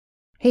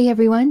Hey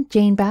everyone,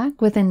 Jane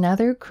back with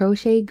another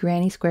crochet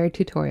granny square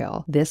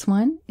tutorial. This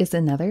one is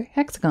another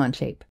hexagon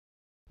shape.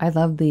 I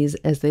love these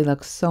as they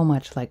look so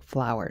much like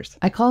flowers.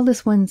 I call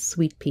this one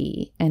Sweet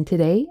Pea, and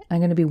today I'm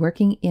going to be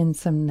working in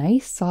some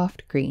nice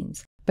soft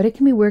greens, but it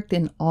can be worked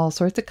in all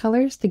sorts of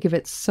colors to give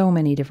it so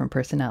many different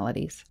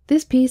personalities.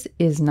 This piece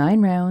is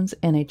 9 rounds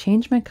and I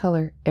change my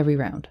color every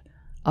round.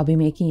 I'll be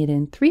making it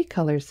in 3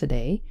 colors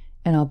today,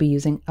 and I'll be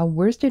using a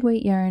worsted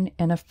weight yarn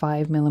and a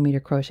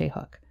 5mm crochet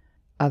hook.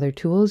 Other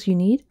tools you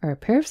need are a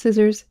pair of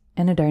scissors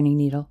and a darning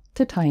needle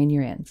to tie in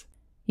your ends.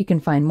 You can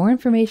find more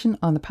information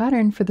on the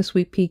pattern for the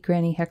Sweet Pea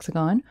Granny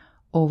Hexagon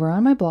over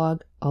on my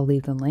blog. I'll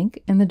leave the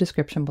link in the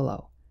description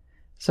below.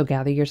 So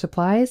gather your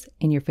supplies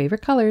in your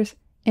favorite colors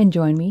and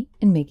join me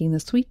in making the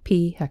Sweet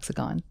Pea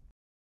Hexagon.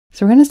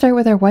 So we're going to start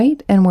with our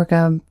white and work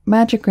a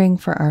magic ring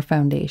for our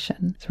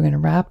foundation. So we're going to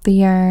wrap the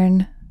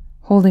yarn,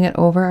 holding it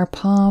over our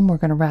palm. We're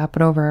going to wrap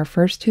it over our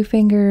first 2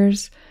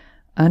 fingers,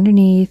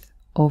 underneath,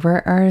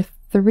 over our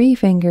 3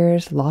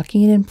 fingers,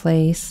 locking it in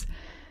place.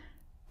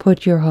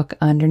 Put your hook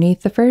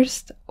underneath the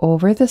first,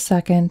 over the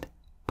second,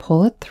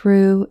 pull it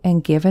through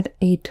and give it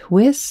a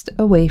twist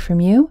away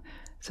from you.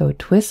 So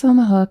twist on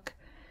the hook,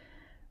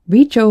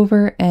 reach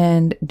over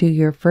and do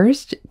your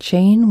first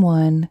chain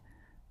 1,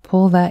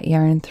 pull that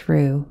yarn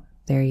through.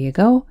 There you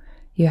go.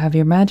 You have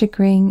your magic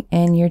ring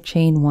and your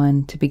chain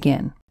 1 to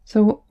begin.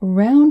 So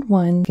round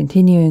 1,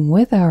 continuing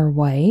with our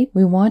white,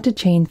 we want to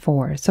chain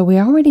 4. So we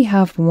already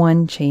have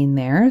 1 chain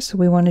there, so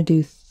we want to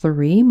do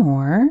 3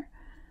 more.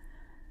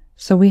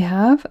 So we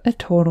have a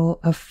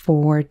total of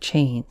 4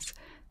 chains.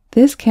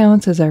 This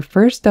counts as our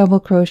first double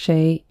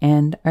crochet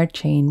and our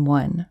chain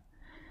 1.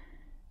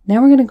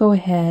 Now we're going to go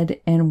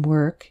ahead and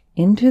work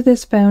into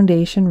this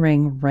foundation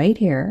ring right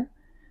here.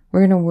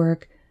 We're going to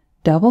work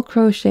double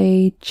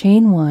crochet,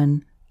 chain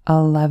 1,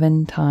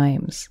 11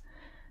 times.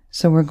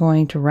 So we're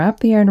going to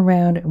wrap the yarn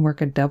around and work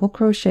a double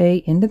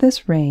crochet into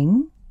this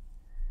ring,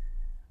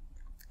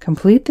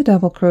 complete the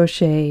double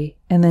crochet,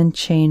 and then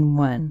chain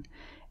 1.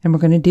 And we're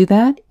going to do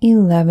that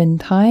 11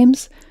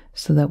 times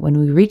so that when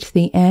we reach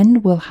the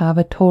end, we'll have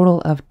a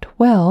total of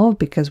 12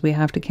 because we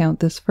have to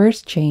count this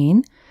first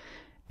chain,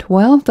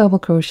 12 double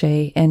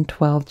crochet and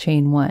 12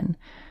 chain 1.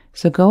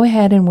 So go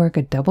ahead and work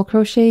a double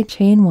crochet,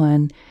 chain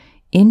 1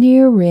 into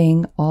your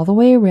ring all the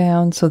way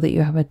around so that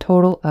you have a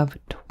total of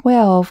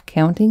 12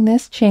 counting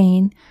this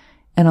chain,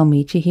 and I'll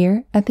meet you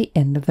here at the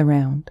end of the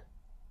round.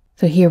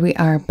 So here we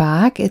are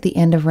back at the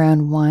end of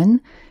round 1.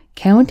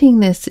 Counting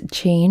this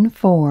chain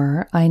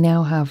 4, I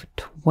now have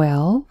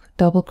 12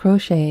 double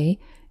crochet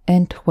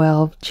and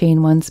 12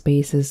 chain 1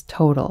 spaces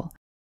total.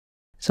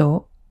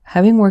 So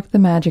having worked the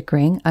magic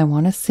ring, I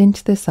want to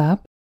cinch this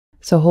up.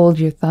 So hold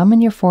your thumb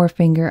and your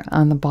forefinger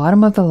on the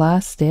bottom of the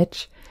last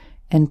stitch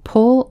and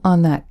pull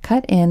on that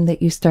cut end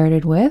that you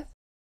started with.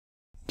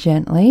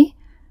 Gently,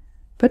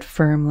 but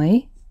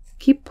firmly.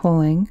 Keep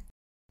pulling.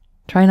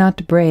 Try not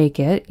to break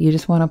it. You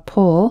just want to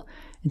pull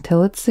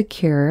until it's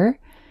secure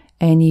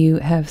and you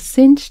have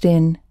cinched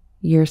in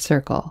your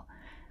circle.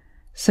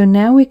 So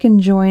now we can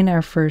join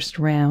our first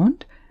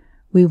round.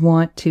 We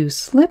want to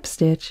slip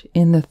stitch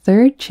in the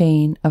 3rd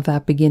chain of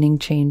that beginning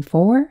chain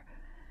 4.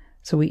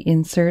 So we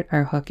insert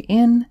our hook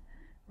in,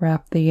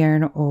 wrap the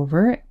yarn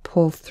over,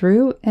 pull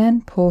through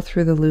and pull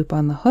through the loop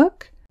on the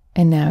hook.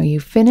 And now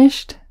you've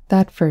finished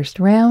that first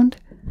round.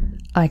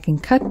 I can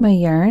cut my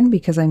yarn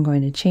because I'm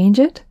going to change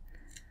it.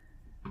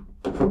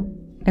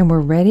 And we're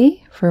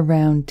ready for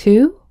round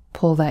 2.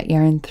 Pull that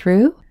yarn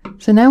through.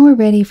 So now we're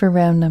ready for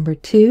round number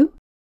 2.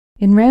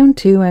 In round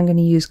 2, I'm going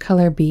to use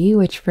color B,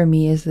 which for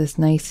me is this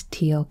nice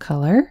teal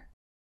color.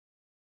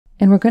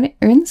 And we're going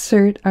to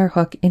insert our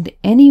hook into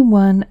any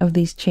one of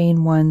these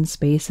chain 1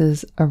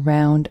 spaces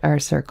around our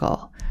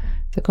circle.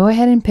 So go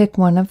ahead and pick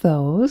one of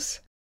those.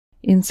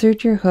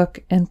 Insert your hook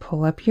and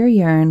pull up your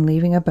yarn,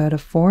 leaving about a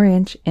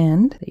 4-inch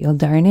end that you'll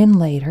darn in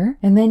later.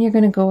 And then you're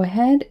going to go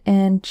ahead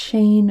and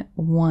chain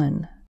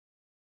 1.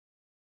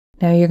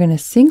 Now you're going to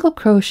single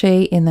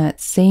crochet in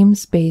that same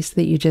space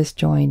that you just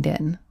joined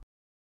in.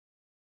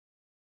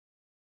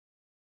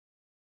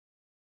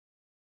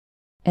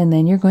 And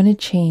then you're going to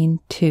chain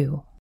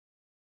 2.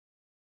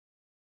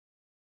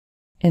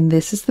 And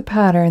this is the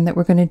pattern that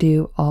we're going to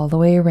do all the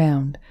way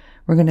around.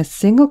 We're going to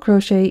single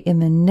crochet in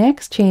the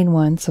next chain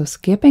 1, so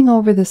skipping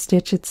over the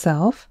stitch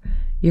itself,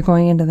 you're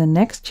going into the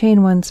next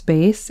chain 1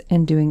 space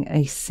and doing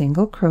a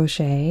single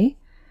crochet,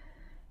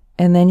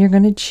 and then you're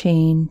going to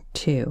chain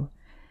 2.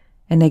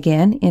 And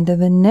again, into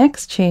the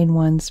next chain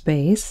 1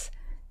 space,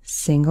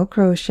 single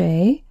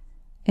crochet,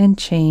 and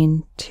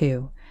chain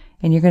 2.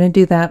 And you're going to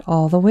do that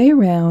all the way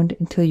around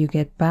until you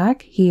get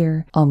back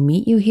here. I'll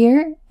meet you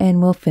here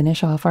and we'll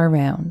finish off our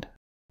round.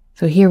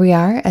 So here we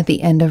are at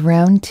the end of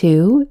round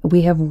 2.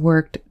 We have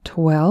worked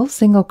 12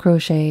 single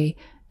crochet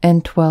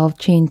and 12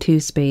 chain 2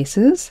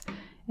 spaces,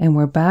 and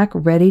we're back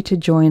ready to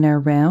join our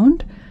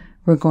round.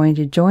 We're going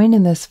to join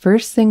in this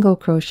first single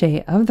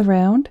crochet of the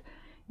round,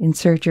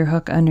 insert your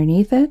hook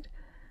underneath it,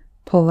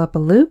 pull up a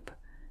loop,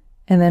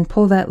 and then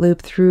pull that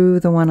loop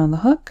through the one on the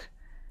hook.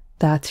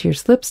 That's your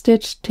slip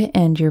stitch to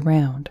end your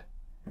round.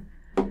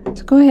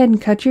 So go ahead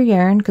and cut your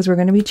yarn because we're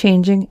going to be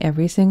changing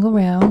every single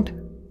round,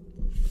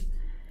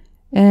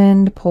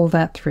 and pull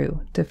that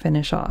through to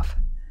finish off.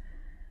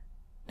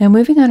 Now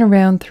moving on to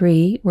round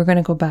 3, we're going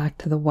to go back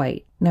to the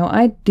white. Now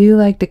I do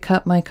like to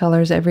cut my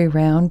colors every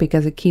round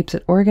because it keeps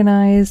it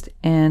organized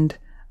and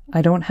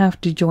I don't have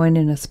to join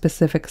in a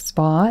specific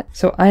spot.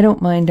 So I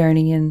don't mind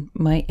darning in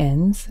my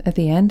ends at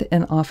the end,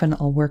 and often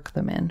I'll work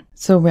them in.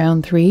 So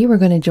round 3, we're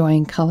going to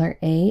join color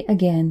A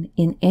again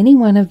in any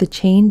one of the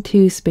chain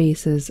 2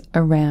 spaces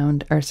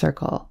around our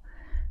circle.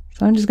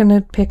 So I'm just going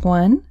to pick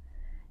one,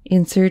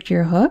 insert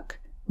your hook,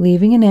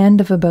 leaving an end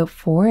of about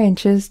 4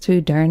 inches to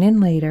darn in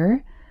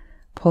later,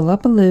 pull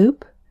up a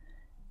loop,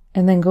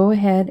 and then go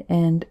ahead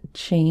and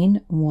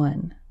chain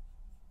 1.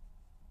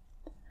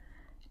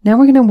 Now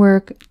we're going to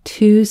work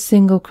 2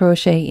 single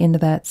crochet into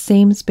that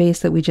same space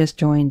that we just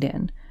joined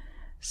in.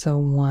 So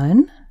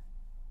 1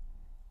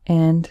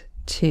 and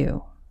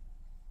 2.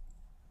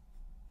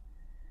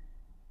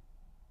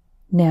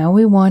 Now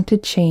we want to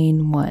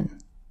chain 1.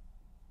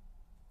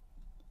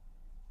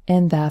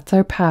 And that's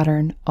our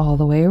pattern all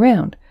the way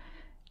around.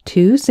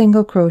 2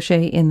 single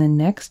crochet in the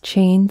next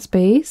chain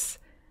space,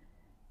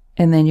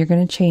 and then you're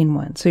going to chain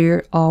 1. So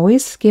you're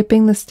always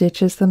skipping the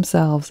stitches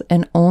themselves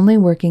and only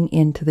working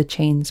into the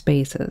chain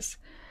spaces.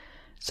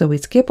 So we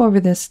skip over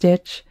this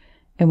stitch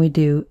and we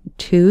do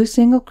 2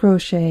 single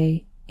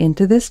crochet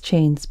into this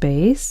chain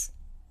space,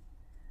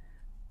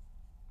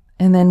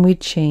 and then we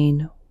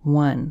chain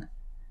 1.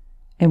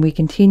 And we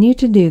continue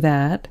to do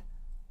that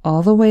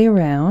all the way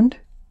around,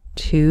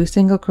 2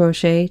 single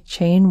crochet,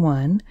 chain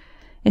 1,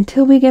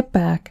 until we get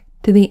back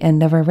to the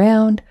end of our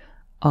round.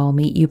 I'll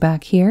meet you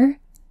back here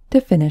to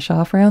finish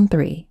off round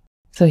 3.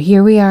 So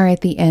here we are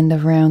at the end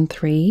of round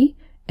 3,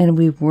 and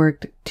we've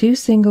worked 2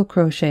 single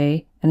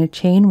crochet and a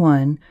chain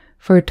 1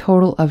 for a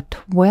total of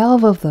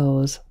 12 of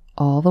those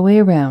all the way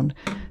around.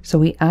 So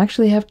we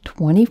actually have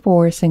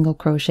 24 single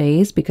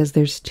crochets because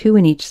there's 2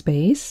 in each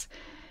space,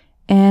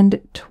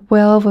 and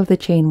 12 of the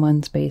chain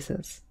 1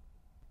 spaces.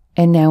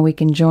 And now we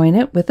can join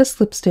it with a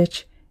slip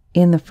stitch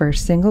in the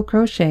first single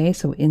crochet.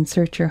 So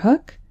insert your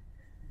hook,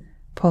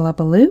 pull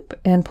up a loop,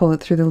 and pull it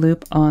through the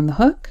loop on the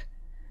hook.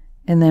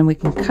 And then we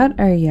can cut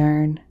our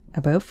yarn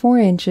about 4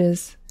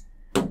 inches,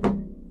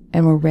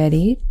 and we're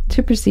ready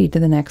to proceed to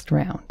the next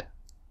round.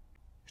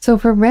 So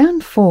for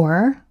round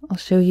 4, I'll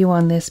show you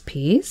on this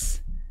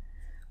piece.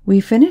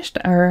 We finished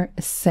our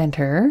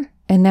center,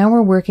 and now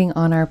we're working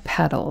on our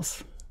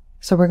petals.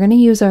 So we're going to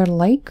use our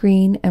light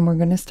green, and we're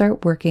going to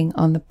start working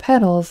on the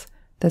petals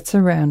that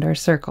surround our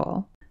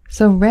circle.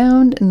 So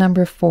round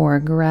number 4,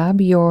 grab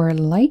your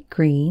light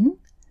green,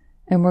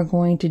 and we're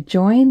going to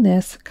join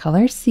this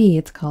color C,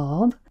 it's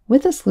called,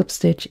 with a slip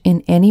stitch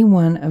in any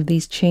one of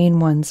these chain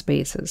 1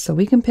 spaces. So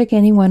we can pick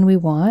any one we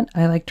want.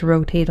 I like to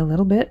rotate a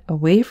little bit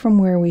away from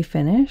where we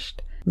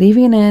finished,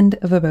 leaving an end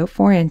of about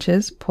 4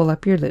 inches, pull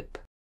up your loop.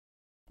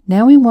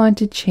 Now we want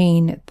to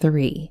chain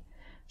 3.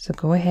 So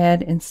go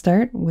ahead and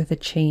start with a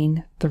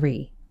chain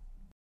 3.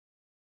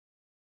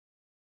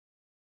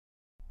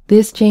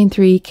 This chain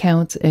 3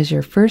 counts as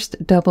your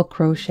first double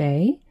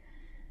crochet.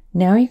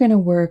 Now you're going to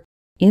work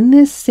in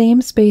this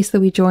same space that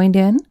we joined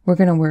in. We're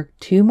going to work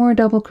 2 more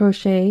double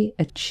crochet,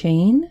 a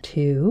chain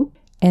 2,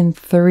 and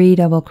 3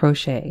 double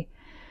crochet.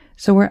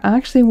 So we're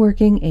actually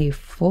working a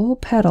full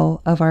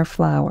petal of our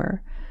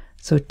flower.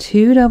 So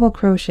 2 double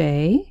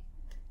crochet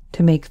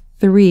to make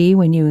 3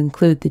 when you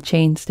include the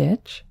chain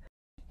stitch.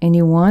 And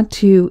you want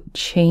to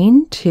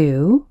chain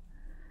 2,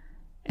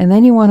 and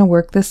then you want to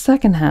work the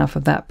second half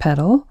of that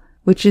petal,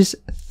 which is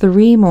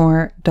 3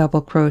 more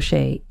double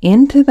crochet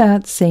into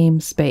that same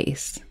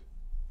space.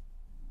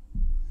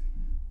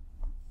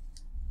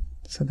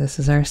 So this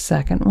is our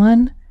second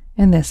one,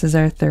 and this is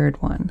our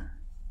third one.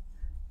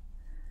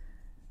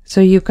 So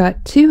you've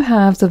got 2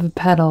 halves of a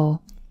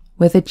petal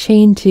with a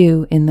chain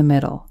 2 in the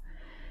middle.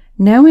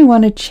 Now we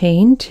want to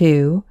chain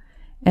 2,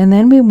 and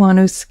then we want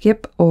to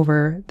skip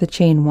over the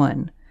chain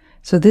 1.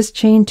 So this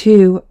chain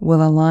 2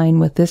 will align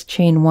with this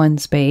chain 1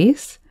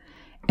 space,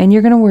 and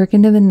you're going to work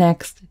into the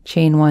next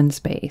chain 1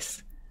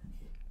 space.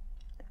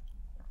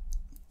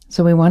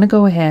 So we want to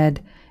go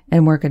ahead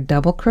and work a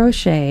double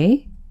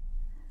crochet,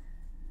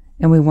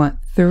 and we want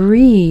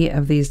 3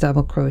 of these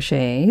double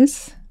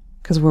crochets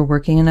because we're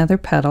working another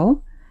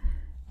petal,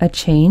 a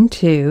chain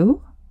 2,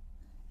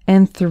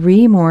 and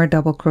 3 more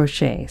double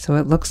crochet. So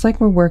it looks like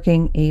we're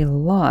working a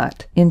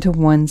lot into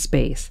one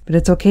space, but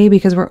it's okay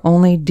because we're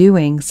only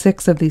doing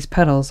 6 of these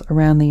petals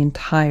around the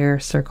entire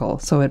circle,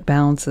 so it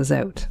balances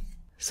out.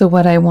 So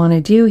what I want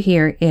to do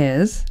here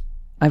is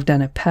I've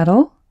done a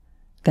petal,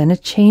 then a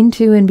chain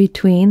 2 in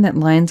between that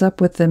lines up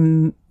with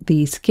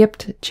the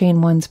skipped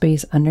chain 1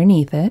 space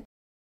underneath it.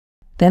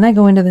 Then I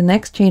go into the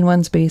next chain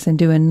 1 space and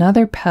do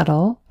another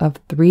petal of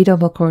 3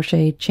 double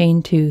crochet,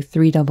 chain 2,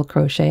 3 double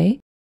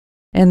crochet,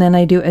 and then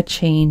I do a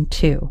chain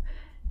 2,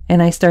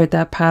 and I start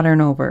that pattern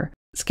over.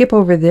 Skip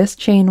over this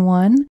chain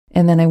 1,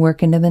 and then I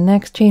work into the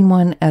next chain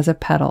 1 as a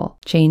petal,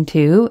 chain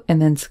 2, and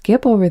then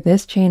skip over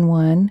this chain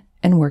 1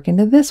 and work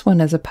into this one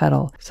as a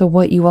petal. So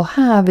what you will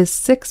have is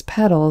 6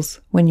 petals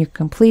when you've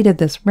completed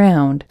this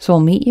round. So I'll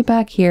meet you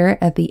back here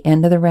at the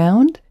end of the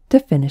round to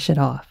finish it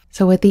off.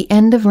 So at the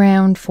end of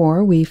round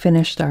 4, we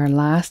finished our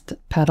last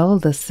petal,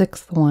 the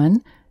 6th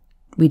one.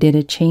 We did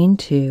a chain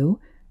 2,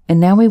 and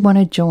now we want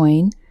to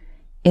join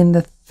in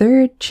the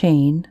 3rd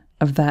chain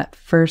of that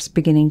first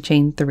beginning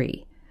chain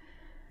 3.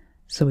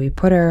 So we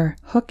put our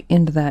hook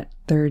into that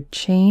 3rd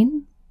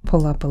chain,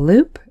 pull up a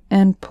loop,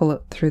 and pull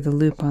it through the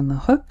loop on the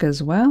hook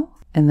as well,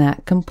 and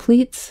that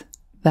completes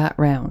that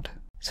round.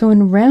 So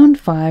in round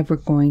 5, we're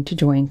going to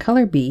join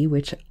color B,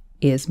 which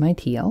is my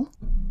teal.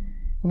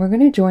 And we're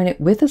going to join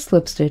it with a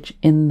slip stitch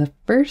in the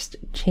first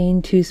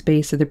chain 2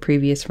 space of the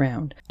previous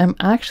round. I'm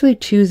actually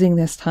choosing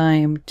this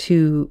time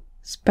to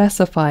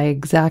specify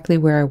exactly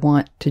where I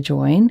want to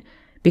join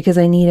because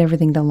I need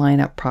everything to line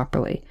up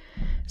properly.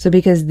 So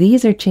because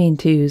these are chain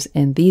 2s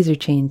and these are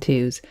chain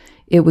 2s,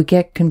 it would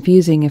get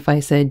confusing if I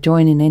said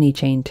join in any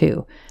chain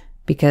 2,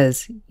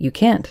 because you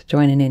can't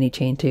join in any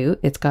chain 2.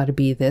 It's got to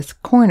be this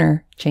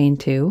corner chain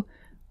 2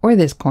 or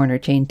this corner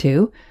chain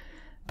 2.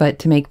 But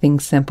to make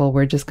things simple,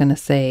 we're just going to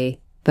say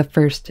the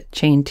first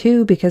chain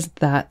 2 because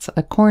that's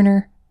a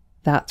corner.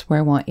 That's where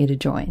I want you to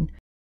join.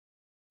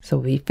 So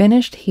we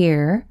finished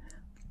here.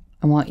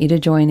 I want you to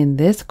join in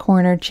this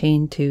corner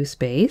chain 2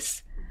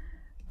 space.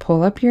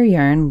 Pull up your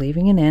yarn,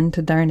 leaving an end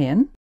to darn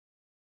in.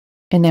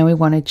 And now we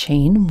want to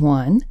chain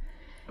 1,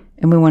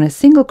 and we want to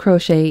single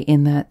crochet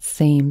in that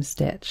same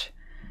stitch.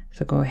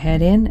 So go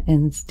ahead in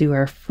and do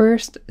our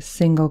first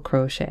single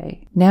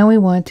crochet. Now we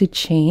want to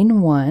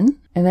chain 1,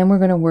 and then we're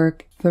going to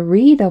work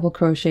 3 double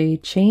crochet,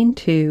 chain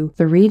 2,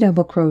 3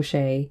 double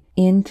crochet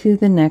into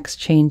the next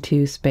chain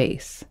 2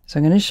 space. So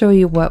I'm going to show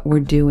you what we're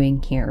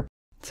doing here.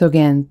 So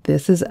again,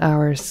 this is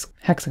our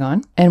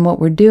hexagon, and what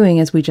we're doing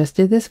is we just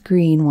did this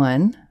green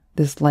one,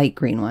 this light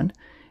green one,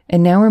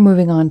 and now we're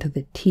moving on to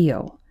the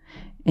teal.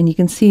 And you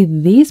can see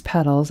these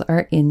petals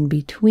are in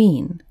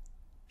between.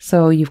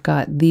 So you've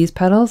got these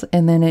petals,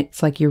 and then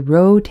it's like you're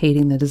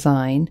rotating the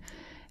design,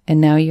 and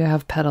now you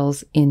have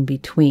petals in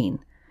between.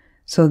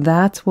 So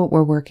that's what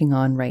we're working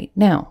on right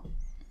now.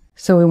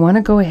 So we want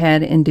to go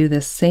ahead and do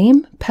the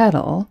same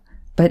petal,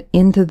 but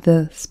into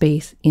the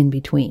space in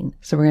between.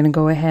 So we're going to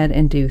go ahead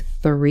and do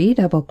 3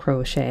 double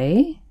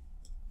crochet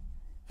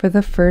for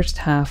the first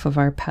half of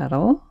our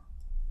petal.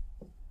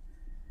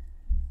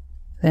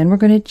 Then we're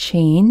going to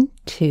chain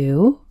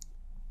 2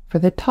 for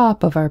the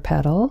top of our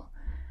petal,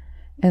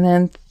 and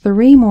then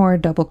 3 more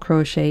double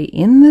crochet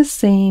in the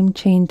same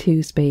chain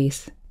 2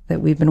 space that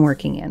we've been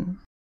working in.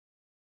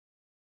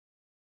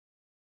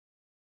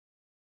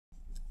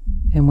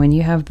 And when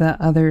you have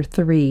the other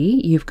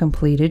 3, you've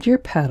completed your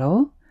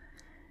petal.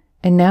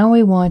 And now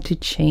we want to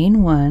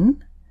chain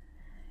 1,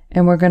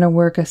 and we're going to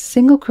work a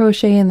single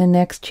crochet in the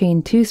next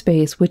chain 2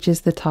 space, which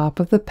is the top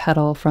of the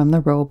petal from the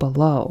row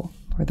below,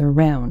 or the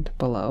round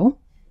below.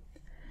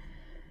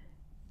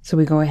 So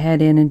we go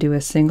ahead in and do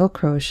a single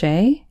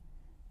crochet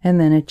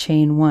and then a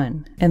chain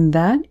 1. And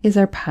that is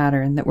our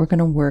pattern that we're going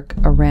to work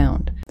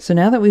around. So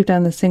now that we've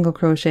done the single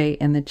crochet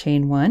and the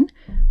chain 1,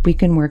 we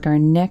can work our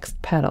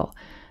next petal.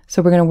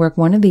 So we're going to work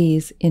one of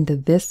these into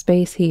this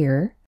space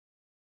here,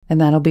 and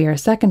that'll be our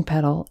second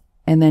petal.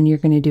 And then you're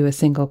going to do a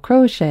single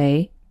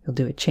crochet, you'll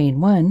do a chain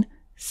 1,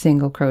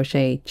 single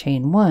crochet,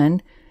 chain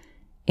 1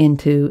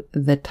 into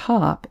the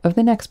top of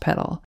the next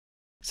petal.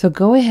 So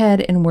go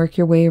ahead and work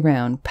your way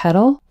around.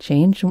 Petal,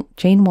 chain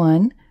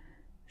 1,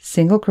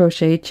 single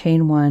crochet,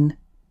 chain 1,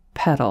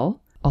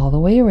 petal, all the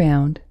way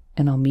around,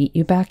 and I'll meet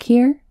you back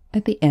here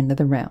at the end of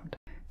the round.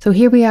 So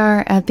here we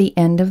are at the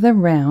end of the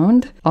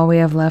round. All we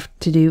have left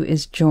to do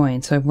is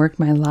join. So I've worked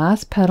my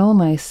last petal,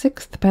 my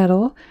 6th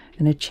petal,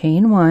 and a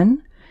chain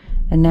 1,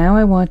 and now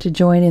I want to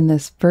join in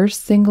this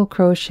first single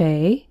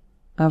crochet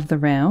of the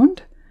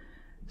round.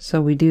 So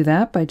we do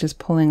that by just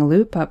pulling a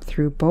loop up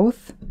through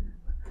both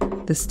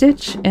the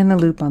stitch and the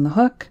loop on the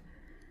hook,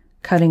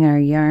 cutting our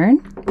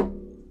yarn,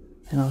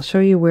 and I'll show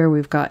you where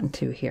we've gotten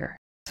to here.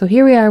 So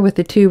here we are with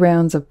the 2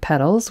 rounds of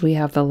petals. We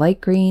have the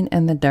light green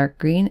and the dark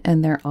green,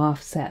 and they're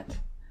offset.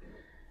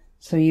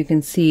 So you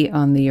can see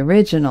on the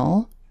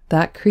original,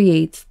 that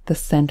creates the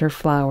center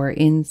flower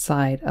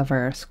inside of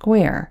our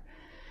square.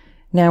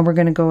 Now we're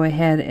going to go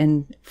ahead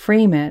and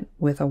frame it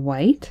with a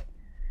white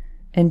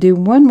and do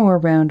 1 more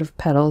round of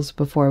petals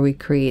before we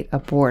create a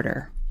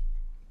border.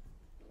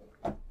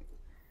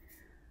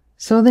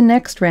 So the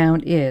next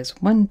round is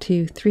 1,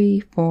 2, 3,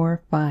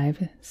 4,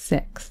 5,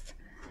 6.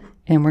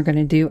 And we're going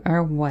to do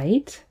our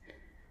white.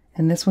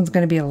 And this one's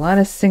going to be a lot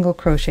of single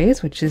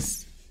crochets, which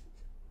is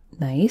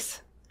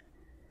nice.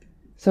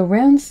 So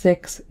round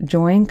 6,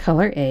 join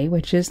color A,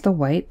 which is the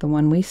white, the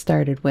one we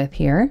started with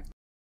here.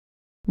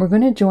 We're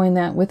going to join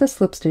that with a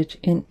slip stitch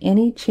in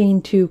any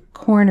chain 2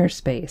 corner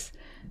space.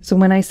 So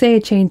when I say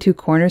a chain 2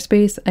 corner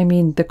space, I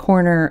mean the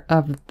corner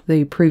of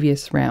the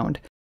previous round.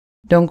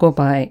 Don't go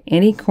by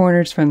any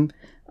corners from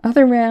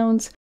other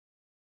rounds.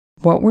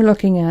 What we're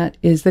looking at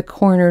is the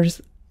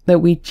corners that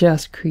we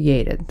just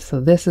created. So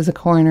this is a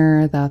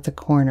corner, that's a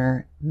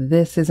corner.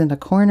 This isn't a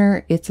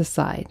corner, it's a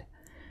side.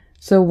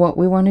 So what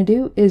we want to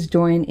do is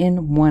join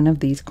in one of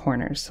these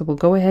corners. So we'll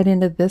go ahead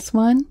into this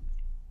one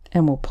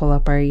and we'll pull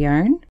up our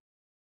yarn.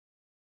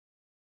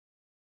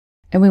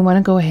 And we want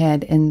to go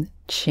ahead and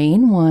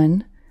chain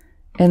one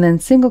and then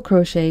single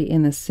crochet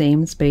in the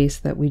same space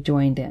that we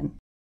joined in.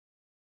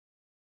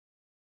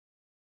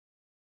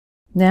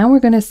 Now we're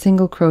going to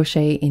single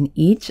crochet in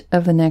each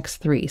of the next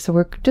three. So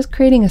we're just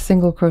creating a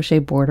single crochet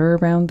border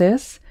around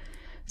this.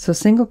 So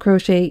single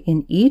crochet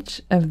in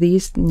each of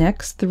these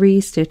next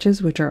three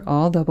stitches, which are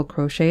all double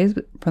crochets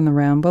from the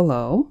round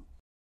below.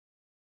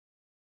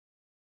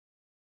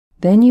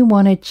 Then you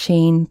want to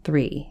chain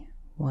 3.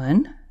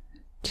 1,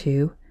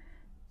 2,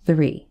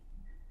 3.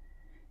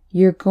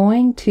 You're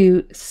going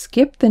to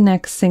skip the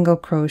next single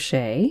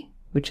crochet,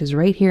 which is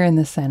right here in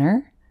the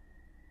center,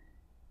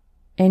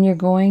 and you're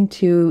going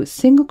to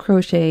single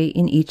crochet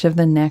in each of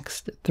the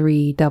next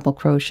 3 double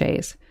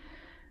crochets.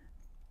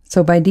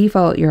 So by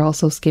default, you're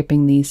also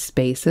skipping these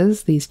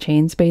spaces, these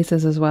chain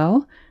spaces as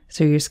well.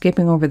 So you're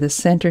skipping over the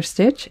center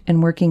stitch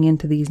and working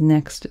into these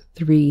next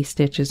 3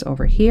 stitches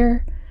over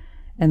here.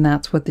 And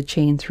that's what the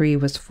chain 3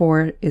 was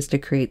for, is to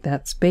create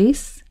that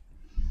space.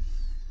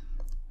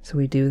 So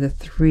we do the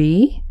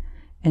 3,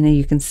 and then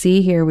you can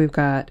see here we've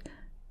got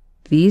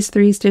these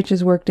 3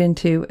 stitches worked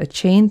into, a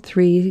chain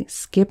 3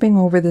 skipping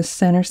over the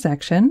center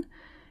section,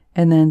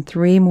 and then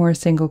 3 more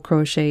single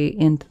crochet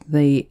into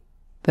the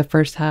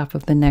first half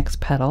of the next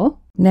petal.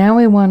 Now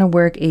we want to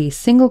work a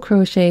single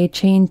crochet,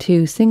 chain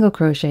 2, single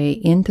crochet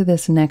into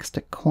this next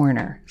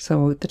corner.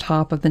 So at the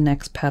top of the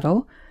next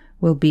petal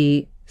will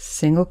be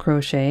single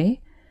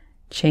crochet,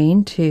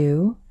 chain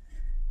 2,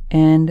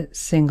 and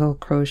single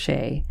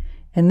crochet.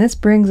 And this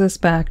brings us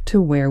back to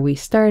where we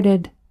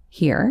started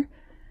here.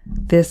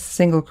 This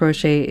single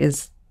crochet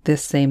is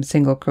this same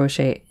single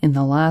crochet in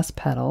the last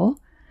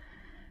petal.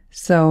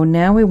 So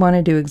now we want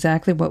to do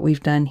exactly what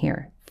we've done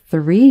here.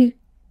 3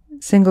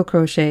 single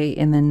crochet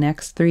in the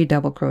next 3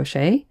 double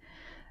crochet,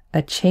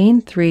 a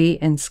chain 3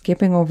 and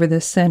skipping over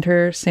the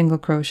center single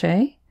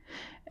crochet,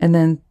 and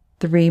then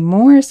 3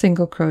 more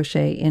single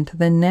crochet into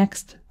the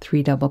next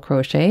 3 double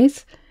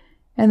crochets,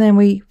 and then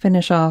we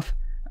finish off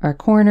our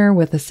corner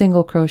with a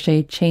single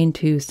crochet, chain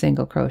 2,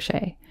 single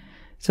crochet.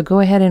 So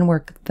go ahead and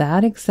work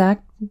that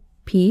exact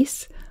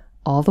piece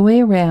all the way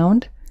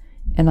around,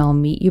 and I'll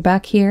meet you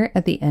back here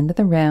at the end of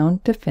the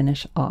round to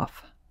finish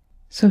off.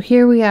 So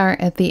here we are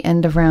at the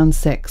end of round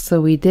 6.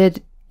 So we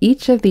did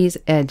each of these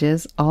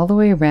edges all the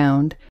way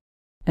around,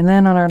 and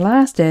then on our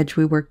last edge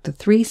we worked the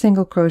 3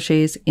 single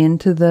crochets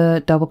into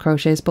the double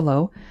crochets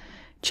below,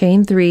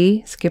 chain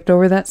 3, skipped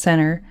over that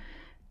center,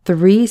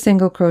 3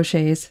 single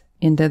crochets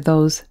into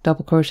those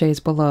double crochets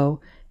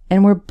below,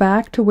 and we're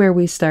back to where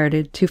we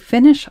started to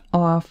finish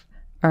off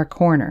our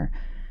corner.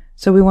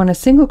 So we want to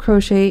single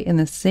crochet in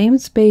the same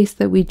space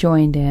that we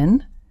joined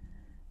in,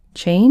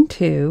 chain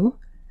 2,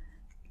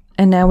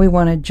 and now we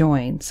want to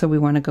join. So we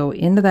want to go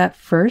into that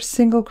first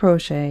single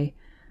crochet,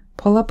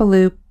 pull up a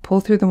loop,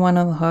 pull through the one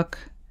on the hook,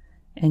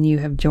 and you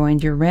have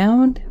joined your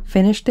round,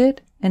 finished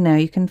it, and now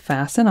you can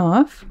fasten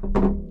off.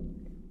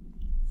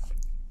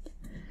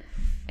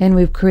 And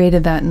we've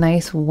created that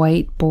nice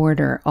white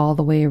border all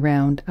the way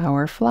around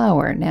our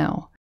flower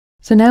now.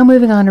 So now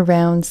moving on to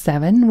round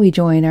 7, we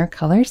join our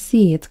color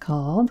C, it's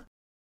called.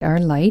 Our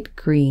light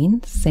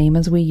green, same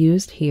as we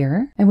used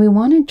here, and we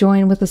want to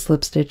join with a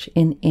slip stitch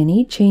in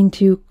any chain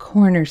 2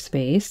 corner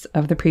space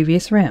of the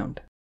previous round.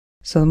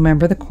 So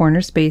remember, the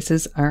corner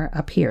spaces are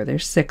up here.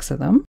 There's 6 of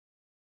them.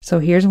 So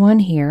here's one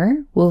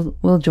here.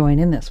 We'll join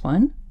in this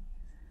one.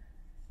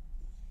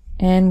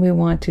 And we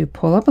want to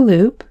pull up a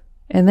loop,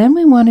 and then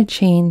we want to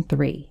chain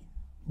 3.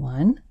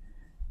 1,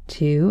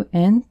 2,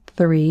 and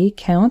 3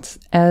 counts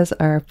as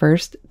our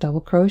first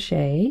double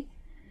crochet.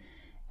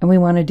 And we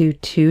want to do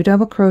 2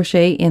 double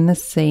crochet in the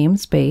same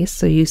space.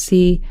 So you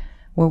see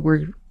what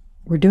we're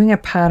doing a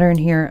pattern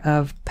here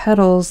of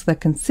petals that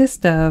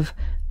consist of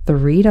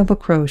 3 double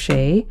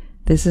crochet.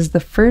 This is the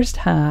first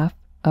half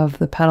of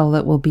the petal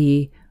that will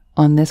be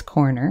on this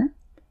corner.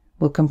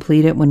 We'll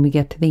complete it when we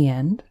get to the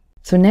end.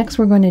 So next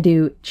we're going to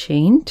do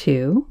chain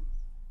 2.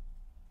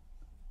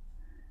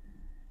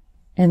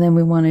 And then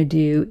we want to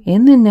do,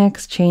 in the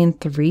next chain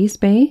 3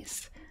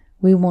 space,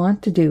 we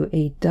want to do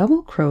a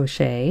double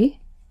crochet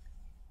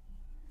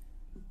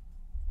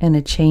and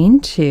a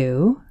chain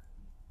 2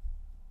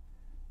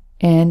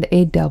 and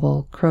a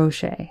double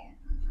crochet.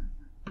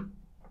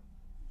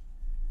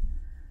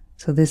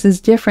 So this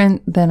is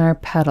different than our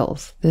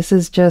petals. This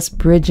is just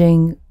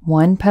bridging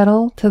one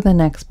petal to the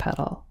next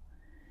petal.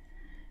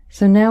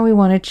 So now we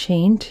want to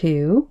chain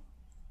 2,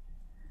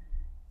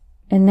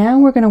 and now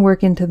we're going to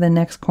work into the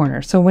next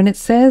corner. So when it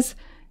says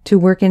to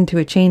work into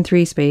a chain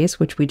 3 space,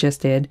 which we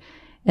just did,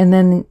 and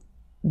then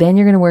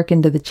you're going to work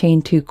into the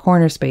chain 2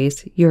 corner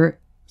space, you're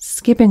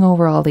skipping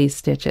over all these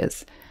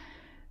stitches.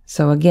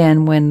 So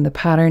again, when the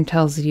pattern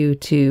tells you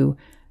to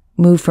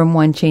move from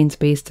one chain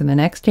space to the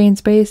next chain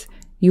space,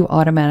 you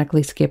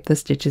automatically skip the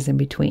stitches in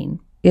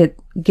between. It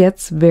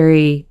gets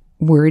very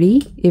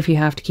wordy if you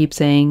have to keep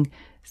saying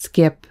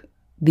skip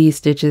these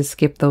stitches,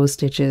 skip those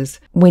stitches.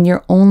 When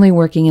you're only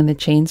working in the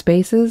chain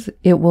spaces,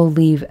 it will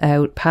leave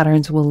out,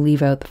 patterns will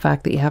leave out the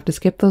fact that you have to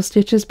skip those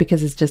stitches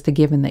because it's just a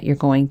given that you're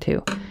going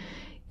to.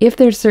 If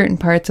there's certain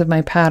parts of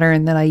my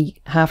pattern that I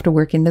have to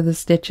work into the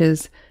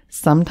stitches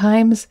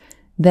sometimes,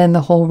 then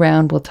the whole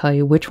round will tell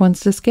you which ones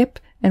to skip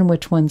and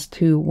which ones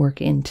to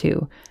work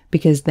into,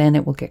 because then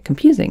it will get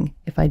confusing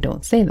if I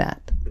don't say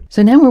that.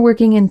 So now we're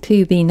working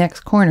into the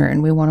next corner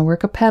and we want to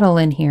work a petal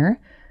in here.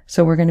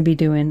 So we're going to be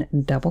doing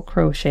double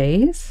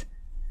crochets.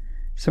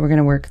 So we're going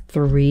to work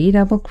 3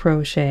 double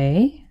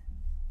crochet,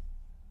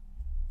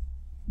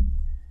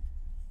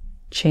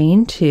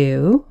 chain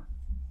 2,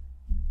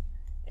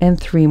 and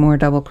 3 more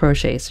double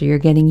crochet. So you're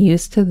getting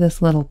used to this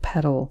little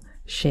petal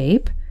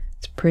shape.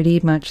 It's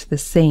pretty much the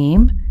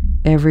same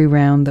every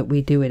round that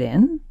we do it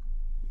in.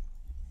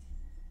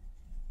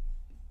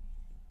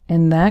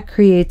 And that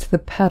creates the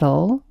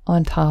petal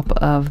on top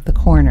of the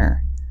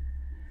corner.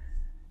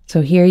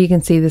 So here you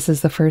can see this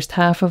is the first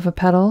half of a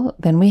petal.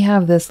 Then we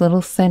have this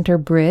little center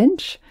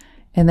bridge,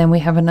 and then we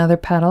have another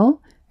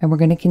petal, and we're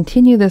going to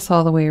continue this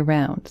all the way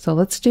around. So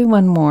let's do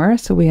one more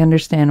so we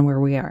understand where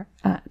we are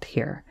at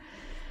here.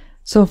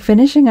 So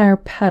finishing our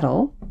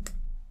petal,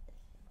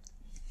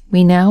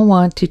 we now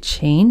want to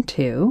chain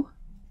 2.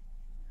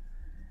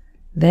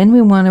 Then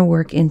we want to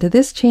work into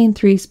this chain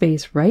 3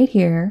 space right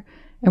here,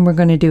 and we're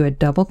going to do a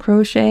double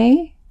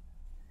crochet,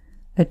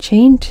 a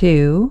chain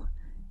 2,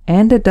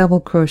 and a double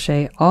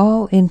crochet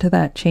all into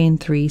that chain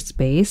 3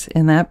 space,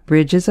 and that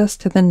bridges us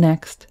to the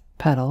next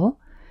petal.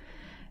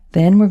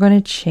 Then we're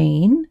going to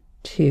chain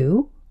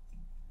 2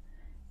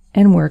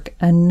 and work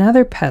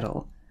another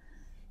petal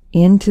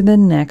into the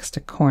next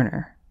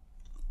corner.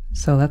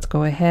 So let's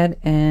go ahead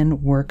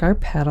and work our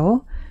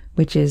petal,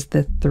 which is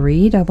the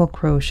 3 double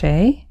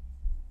crochet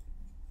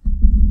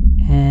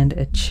and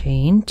a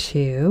chain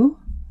 2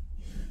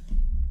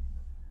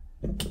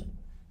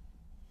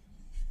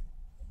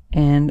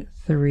 and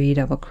 3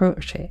 double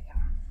crochet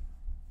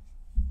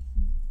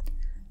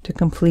to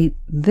complete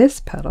this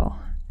petal.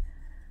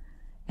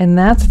 And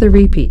that's the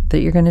repeat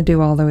that you're going to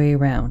do all the way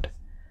around.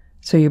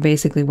 So you're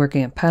basically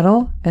working a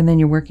petal, and then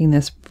you're working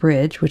this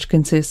bridge, which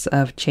consists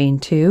of chain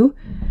 2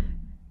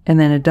 and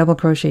then a double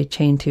crochet,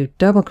 chain 2,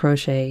 double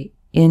crochet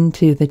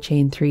into the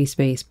chain 3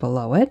 space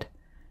below it,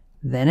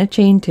 then a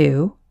chain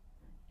 2,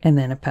 and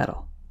then a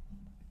petal.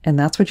 And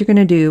that's what you're going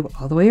to do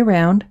all the way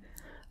around.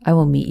 I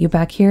will meet you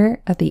back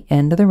here at the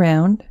end of the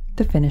round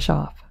to finish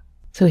off.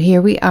 So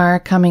here we are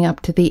coming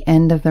up to the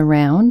end of the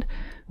round.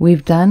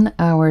 We've done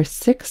our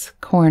 6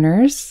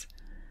 corners,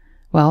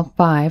 well,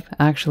 5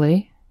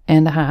 actually,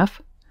 and a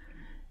half.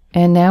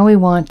 And now we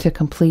want to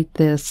complete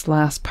this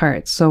last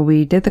part. So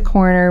we did the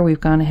corner, we've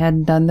gone ahead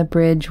and done the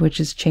bridge, which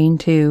is chain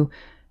 2,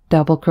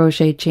 double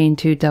crochet, chain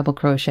 2, double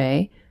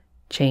crochet,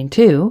 chain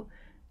 2.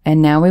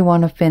 And now we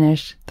want to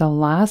finish the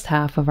last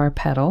half of our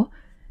petal,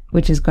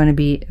 which is going to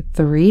be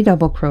 3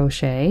 double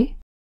crochet,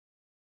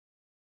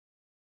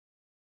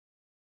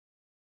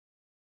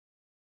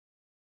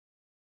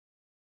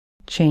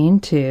 chain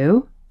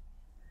 2,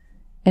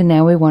 and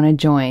now we want to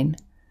join.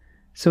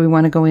 So we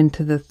want to go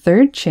into the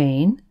 3rd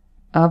chain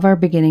of our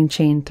beginning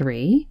chain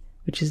 3,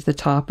 which is the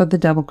top of the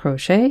double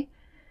crochet,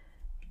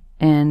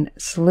 and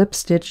slip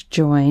stitch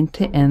join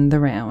to end the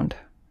round.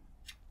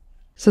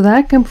 So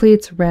that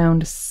completes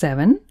round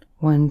 7.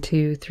 1,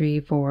 2, 3,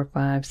 4,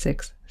 5,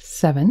 6,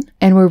 7.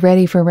 And we're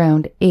ready for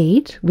round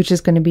 8, which is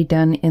going to be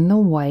done in the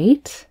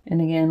white.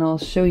 And again, I'll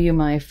show you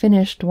my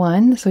finished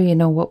one so you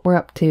know what we're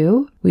up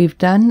to. We've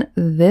done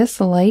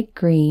this light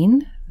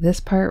green.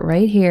 This part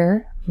right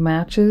here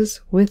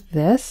matches with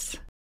this.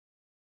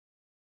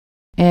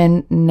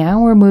 And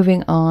now we're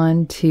moving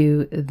on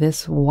to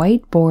this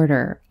white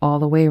border all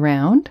the way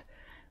around,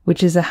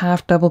 which is a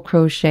half double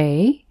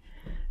crochet.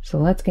 So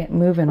let's get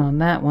moving on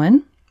that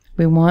one.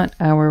 We want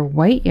our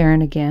white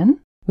yarn again.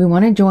 We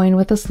want to join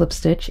with a slip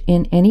stitch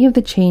in any of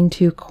the chain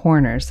 2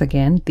 corners.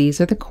 Again, these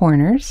are the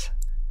corners.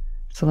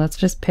 So let's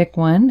just pick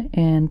one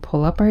and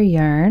pull up our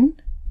yarn.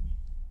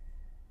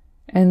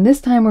 And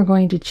this time we're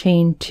going to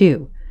chain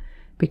 2.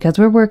 Because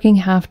we're working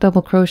half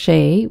double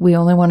crochet, we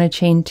only want to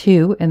chain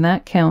 2, and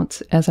that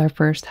counts as our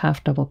first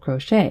half double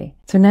crochet.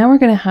 So now we're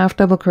going to half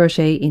double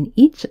crochet in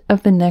each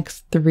of the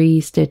next 3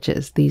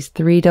 stitches. These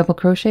 3 double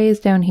crochets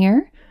down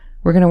here,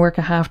 we're going to work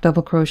a half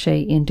double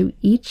crochet into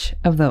each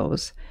of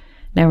those.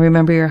 Now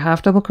remember, your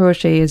half double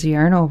crochet is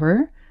yarn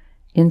over,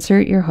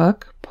 insert your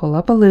hook, pull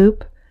up a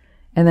loop,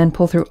 and then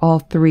pull through all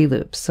 3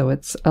 loops. So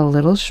it's a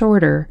little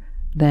shorter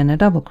than a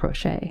double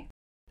crochet.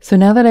 So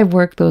now that I've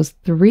worked those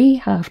 3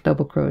 half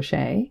double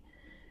crochet,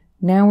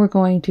 now we're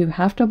going to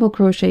half double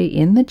crochet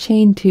in the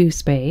chain 2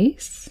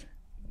 space,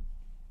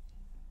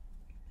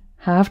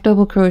 half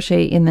double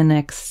crochet in the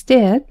next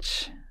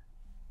stitch.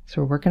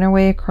 So we're working our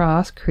way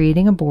across,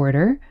 creating a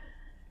border,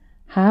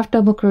 half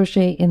double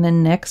crochet in the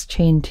next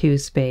chain 2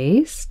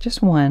 space,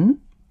 just one,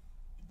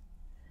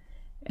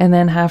 and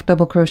then half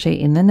double crochet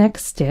in the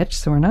next stitch.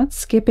 So we're not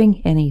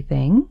skipping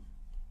anything.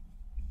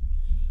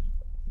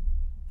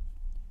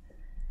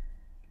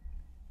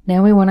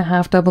 Now we want to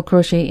half double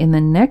crochet in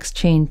the next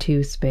chain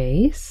 2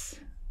 space.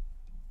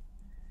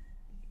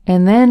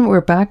 And then we're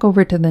back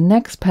over to the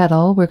next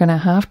petal. We're going to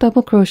half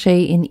double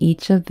crochet in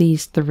each of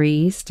these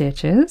 3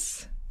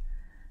 stitches.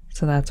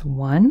 So that's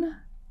 1,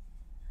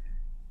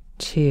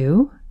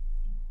 2,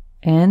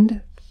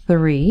 and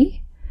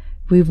 3.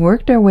 We've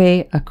worked our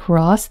way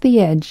across the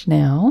edge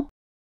now.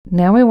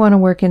 Now we want to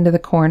work into the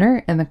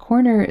corner, and the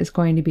corner is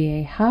going to be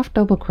a half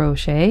double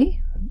crochet,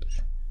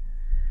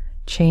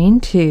 chain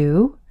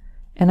 2,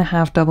 and a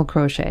half double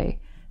crochet.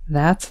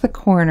 That's the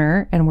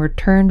corner, and we're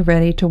turned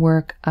ready to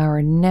work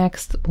our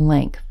next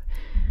length.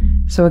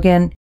 So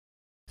again,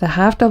 the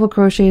half double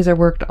crochets are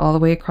worked all the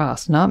way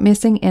across, not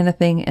missing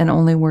anything, and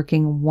only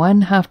working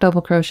 1 half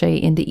double crochet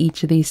into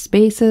each of these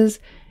spaces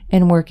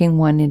and working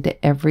 1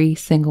 into every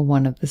single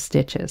one of the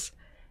stitches.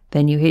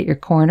 Then you hit your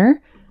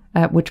corner,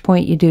 at which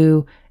point you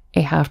do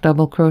a half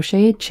double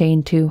crochet,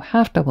 chain 2,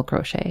 half double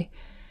crochet.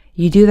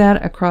 You do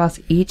that across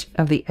each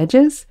of the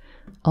edges.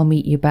 I'll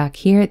meet you back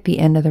here at the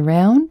end of the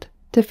round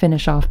to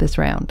finish off this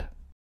round.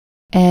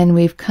 And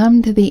we've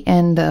come to the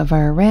end of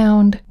our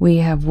round. We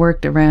have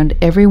worked around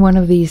every one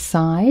of these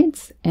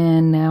sides,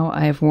 and now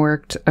I've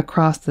worked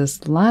across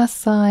this last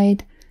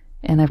side,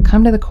 and I've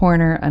come to the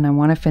corner and I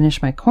want to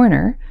finish my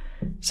corner.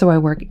 So I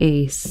work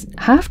a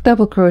half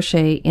double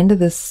crochet into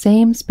the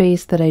same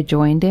space that I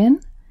joined in,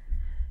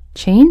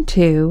 chain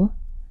 2,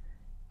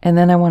 and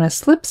then I want to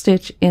slip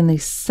stitch in the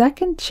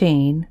second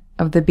chain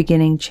of the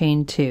beginning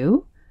chain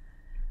 2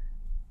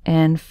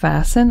 and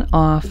fasten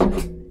off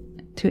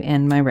to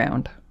end my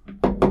round.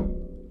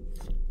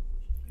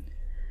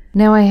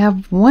 Now I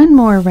have one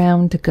more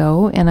round to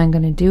go, and I'm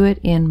going to do it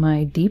in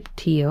my deep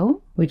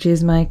teal, which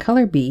is my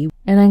color B,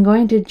 and I'm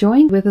going to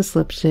join with a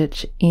slip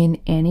stitch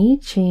in any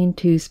chain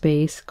 2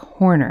 space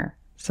corner.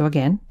 So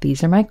again,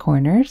 these are my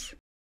corners.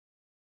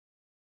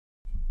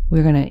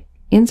 We're going to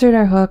insert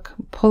our hook,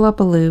 pull up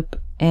a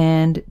loop,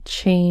 and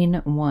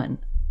chain 1.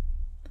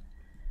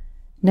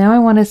 Now I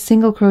want to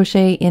single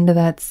crochet into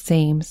that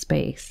same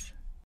space.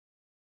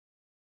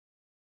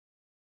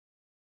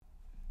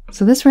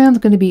 So this round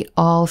is going to be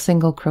all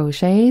single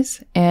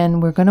crochets, and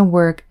we're going to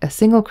work a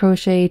single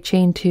crochet,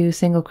 chain 2,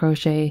 single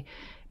crochet,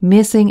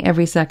 missing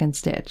every second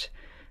stitch.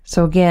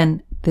 So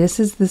again, this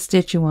is the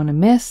stitch you want to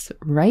miss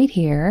right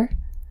here,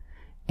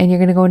 and you're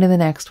going to go into the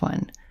next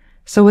one.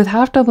 So with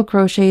half double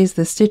crochets,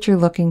 the stitch you're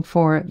looking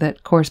for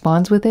that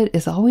corresponds with it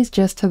is always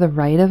just to the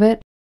right of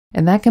it,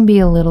 and that can be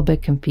a little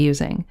bit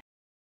confusing.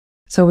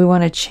 So we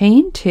want to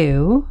chain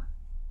 2,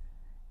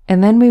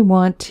 and then we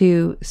want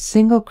to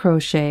single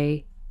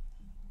crochet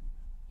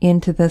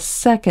into the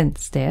second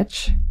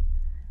stitch.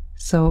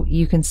 So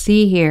you can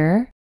see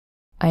here,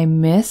 I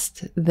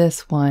missed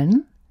this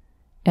one,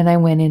 and I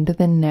went into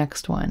the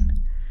next one.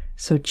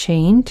 So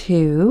chain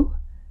 2,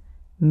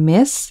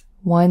 miss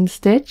 1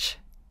 stitch,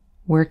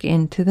 work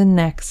into the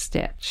next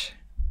stitch,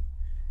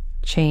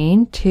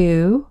 chain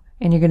 2,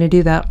 and you're going to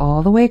do that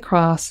all the way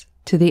across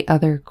to the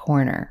other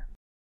corner.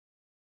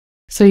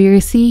 So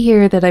you see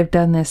here that I've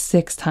done this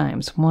 6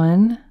 times.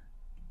 1,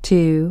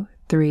 2,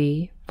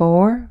 3,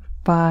 4,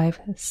 5,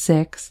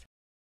 6.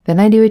 Then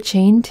I do a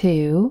chain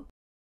 2,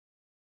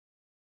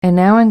 and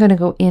now I'm going to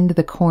go into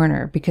the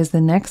corner because the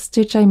next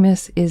stitch I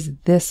miss is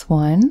this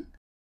one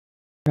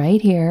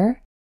right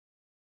here.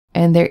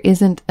 And there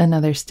isn't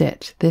another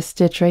stitch. This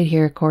stitch right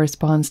here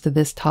corresponds to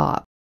this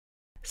top.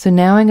 So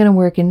now I'm going to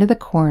work into the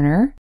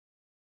corner,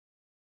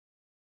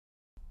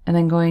 and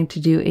I'm going to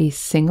do a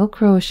single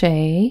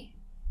crochet,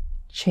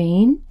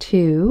 chain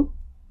 2,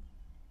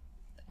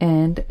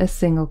 and a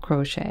single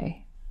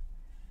crochet.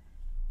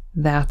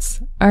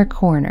 That's our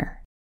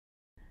corner.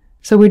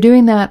 So we're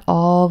doing that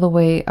all the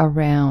way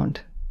around.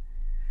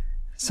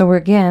 So we're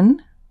going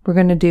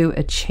to do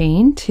a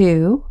chain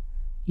 2.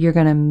 You're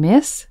going to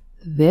miss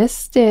this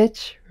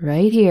stitch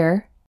right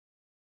here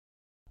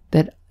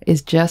that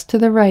is just to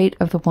the right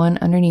of the one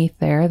underneath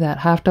there. That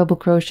half double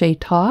crochet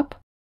top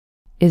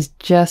is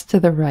just to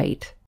the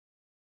right.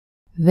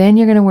 Then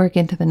you're going to work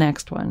into the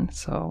next one.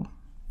 So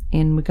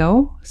in we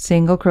go,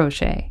 single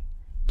crochet,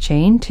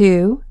 chain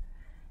 2,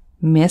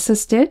 miss a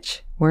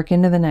stitch, work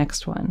into the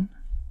next one,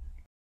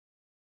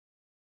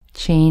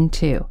 chain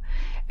 2.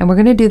 And we're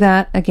going to do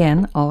that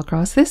again all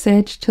across this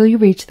edge till you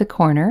reach the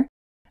corner,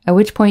 at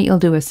which point you'll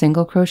do a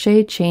single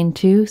crochet, chain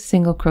 2,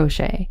 single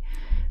crochet.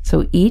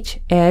 So each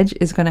edge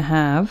is going to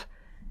have,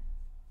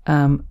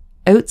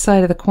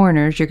 outside of the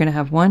corners, you're going to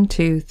have 1,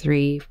 2,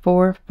 3,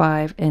 4,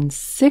 5, and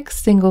 6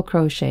 single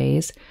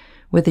crochets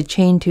with a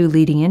chain 2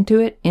 leading into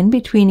it, in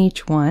between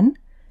each one,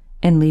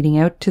 and leading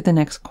out to the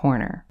next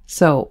corner.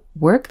 So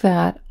work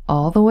that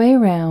all the way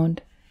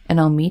around, and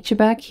I'll meet you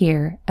back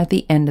here at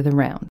the end of the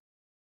round.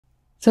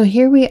 So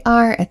here we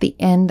are at the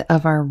end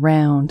of our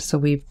round. So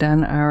we've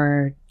done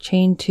our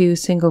chain 2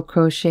 single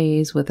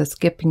crochets with a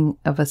skipping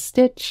of a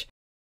stitch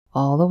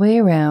all the way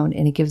around,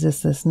 and it gives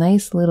us this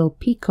nice little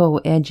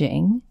picot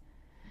edging.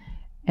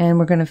 And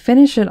we're going to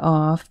finish it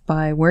off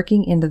by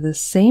working into the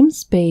same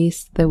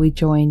space that we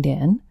joined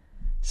in.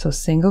 So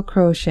single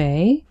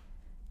crochet,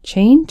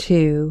 chain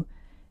 2,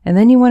 And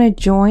then you want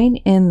to join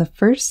in the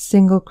first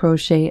single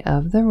crochet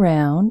of the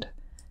round,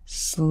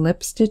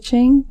 slip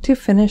stitching to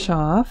finish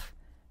off,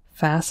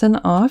 fasten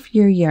off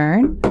your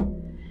yarn,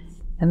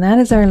 and that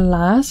is our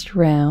last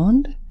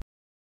round.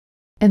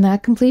 And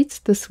that completes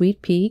the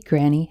Sweet Pea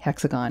Granny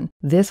Hexagon.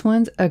 This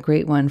one's a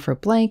great one for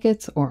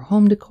blankets or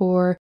home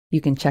decor.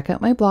 You can check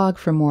out my blog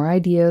for more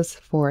ideas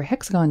for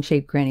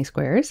hexagon-shaped granny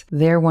squares.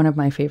 They're one of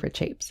my favorite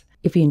shapes.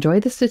 If you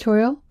enjoyed this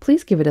tutorial,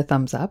 please give it a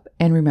thumbs up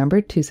and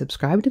remember to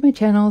subscribe to my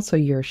channel so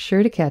you're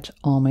sure to catch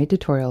all my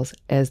tutorials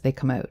as they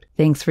come out.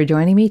 Thanks for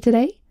joining me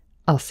today.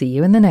 I'll see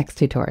you in the next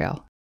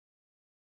tutorial.